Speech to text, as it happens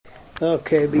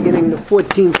Okay, beginning the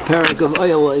 14th parak of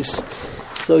oilos.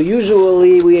 So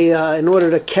usually we, in order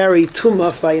to carry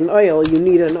tumah by an oil, you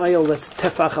need an oil that's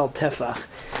tefach al tefach.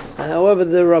 However,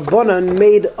 the Rabbanan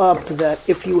made up that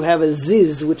if you have a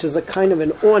ziz, which is a kind of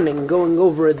an awning going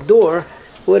over a door,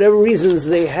 for whatever reasons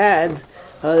they had,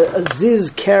 a ziz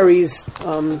carries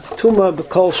tumah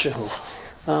b'kol shehu.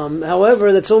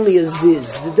 However, that's only a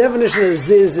ziz. The definition of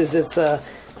ziz is it's a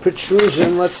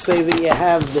protrusion. Let's say that you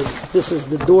have this is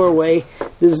the doorway.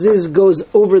 The ziz goes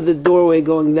over the doorway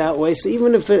going that way. So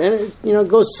even if it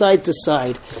goes side to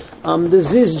side, the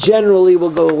ziz generally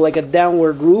will go like a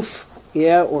downward roof,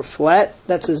 or flat.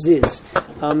 That's a ziz.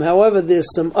 However,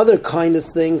 there's some other kind of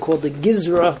thing called the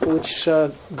gizra, which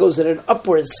goes at an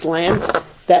upward slant.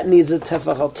 That needs a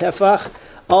tefach al tefach.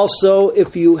 Also,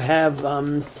 if you have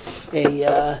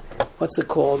what's it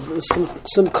called?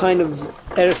 Some kind of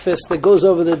edifice that goes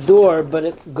over the door, but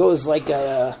it goes like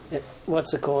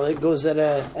what's it called? It goes at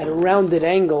a rounded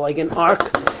angle, like an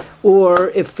arc. Or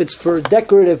if it's for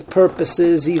decorative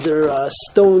purposes, either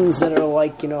stones that are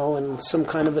like, in some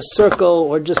kind of a circle,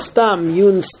 or just stam,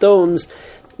 hewn stones,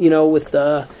 with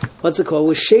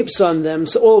with shapes on them.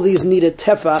 So all these need a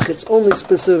tefach. It's only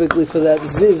specifically for that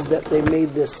ziz that they made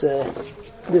this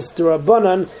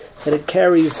d'Rabbanan, that it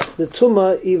carries the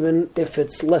tumah even if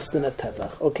it's less than a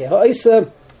tefach. Okay,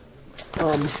 ha'isa,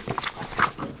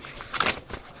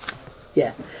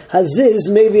 haziz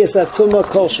maybe it's a tumah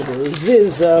kol shehu.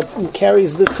 Ziz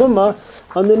carries the tumah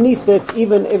underneath it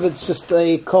even if it's just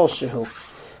a kol shehu.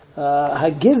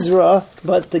 Hagizra,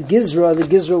 but the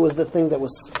gizra was the thing that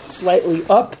was slightly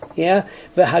up. The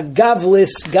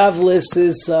gavlis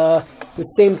is the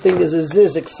same thing as a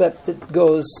ziz, except it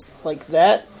goes like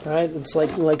that, right? It's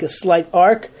like a slight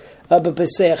arc.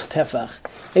 B'peseach tefach.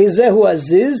 Ezehu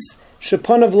aziz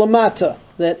shepanav lamata,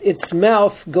 that its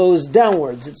mouth goes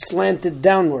downwards, it's slanted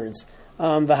downwards.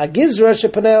 V'hagizra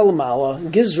shepanei lamala.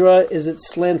 Gizra is it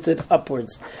slanted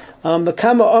upwards.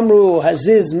 B'kama amru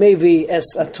haziz maybe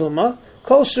es atuma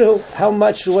kol shehu. How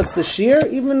much? What's the shear?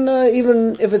 Even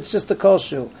if it's just a kol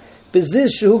shehu.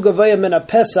 Beziz shehu gavaya min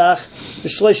pesach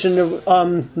b'shloisha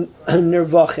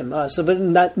nirvachim. So, but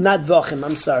not vachim.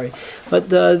 I'm sorry, but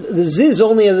the ziz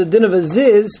only has a din of a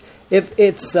ziz if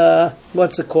it's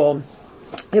what's it called?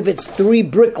 If it's 3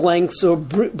 brick lengths or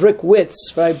brick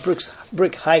widths, right?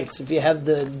 Brick heights. If you have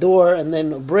the door and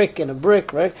then a brick,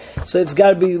 right? So it's got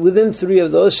to be within 3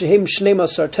 of those. Shehem shnei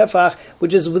masar tefach,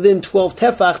 which is within 12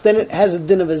 tefach. Then it has a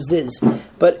din of a ziz.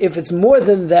 But if it's more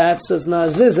than that, so it's not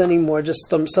a ziz anymore, just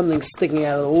something sticking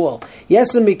out of the wall.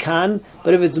 Yes, and mikan.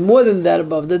 But if it's more than that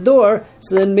above the door,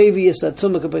 so then maybe it's a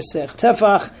tumah pesach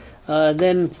tefach.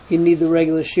 Then you need the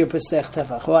regular shir pesach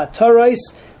tefach. Tarais,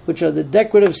 which are the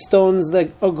decorative stones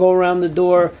that go around the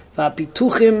door.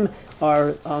 V'apituchim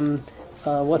are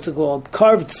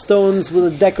carved stones with a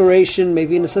decoration.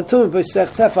 Maybe in a satum pesach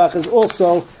tefach is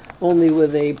also only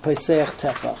with a pesach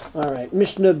tefach. All right,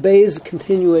 Mishnah Beis,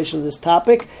 continuation of this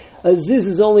topic. A ziz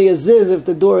is only a ziz if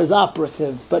the door is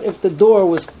operative, but if the door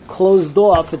was closed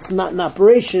off, it's not in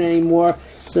operation anymore.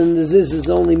 So then the ziz is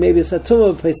only maybe a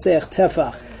satum pesach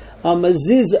tefach. A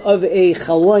ziz of a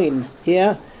chalain,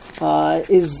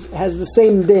 has the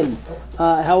same din.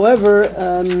 However,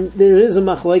 there is a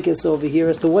machlokes over here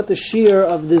as to what the shear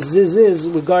of the ziz is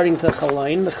regarding to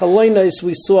chalain. The chalainos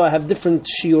we saw have different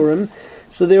shiurim.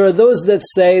 So there are those that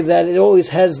say that it always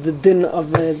has the din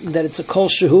of that it's a kol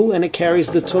shehu and it carries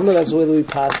the tumah. That's the way that we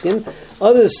paskin.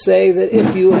 Others say that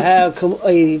if you have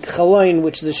a chalain,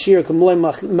 which is a shear kamloi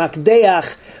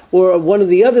makdeach, or one of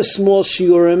the other small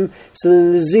shiurim, so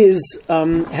then the ziz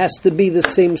has to be the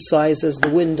same size as the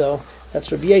window. That's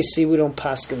Rabbi Yossi. We don't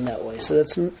paskin that way. So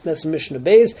that's Mishnah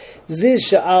Beis. Ziz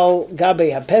she'al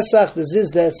gabe hapesach, the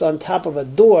ziz that's on top of a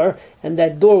door, and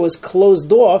that door was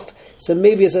closed off. So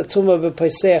maybe it's a tumah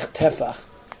b'pesach tefach.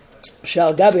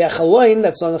 She'al gabe hachaloin,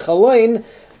 that's on the chaloin.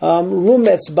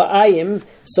 Rumetz ba'ayim.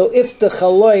 So if the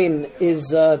chaloin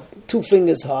is 2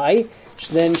 fingers high,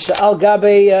 then she'al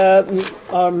gabe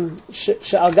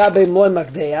moy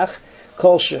makdeach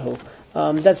kol shehu.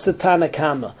 That's the Tana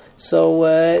Kama. So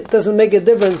it doesn't make a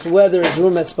difference whether it's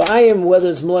rumetz ba'ayim,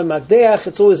 whether it's moy makdeach.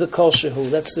 It's always a kol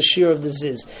shehu. That's the shear of the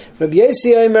ziz. Rabbi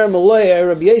Yossi Omer Maloya.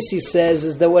 Rabbi Yossi says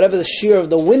is that whatever the shear of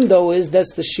the window is,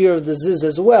 that's the shear of the ziz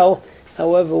as well.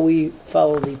 However, we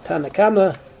follow the Tana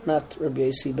Kama, not Rabbi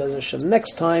Yossi Be'ez Hashem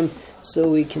next time. So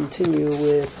we continue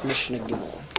with Mishnah Gimel.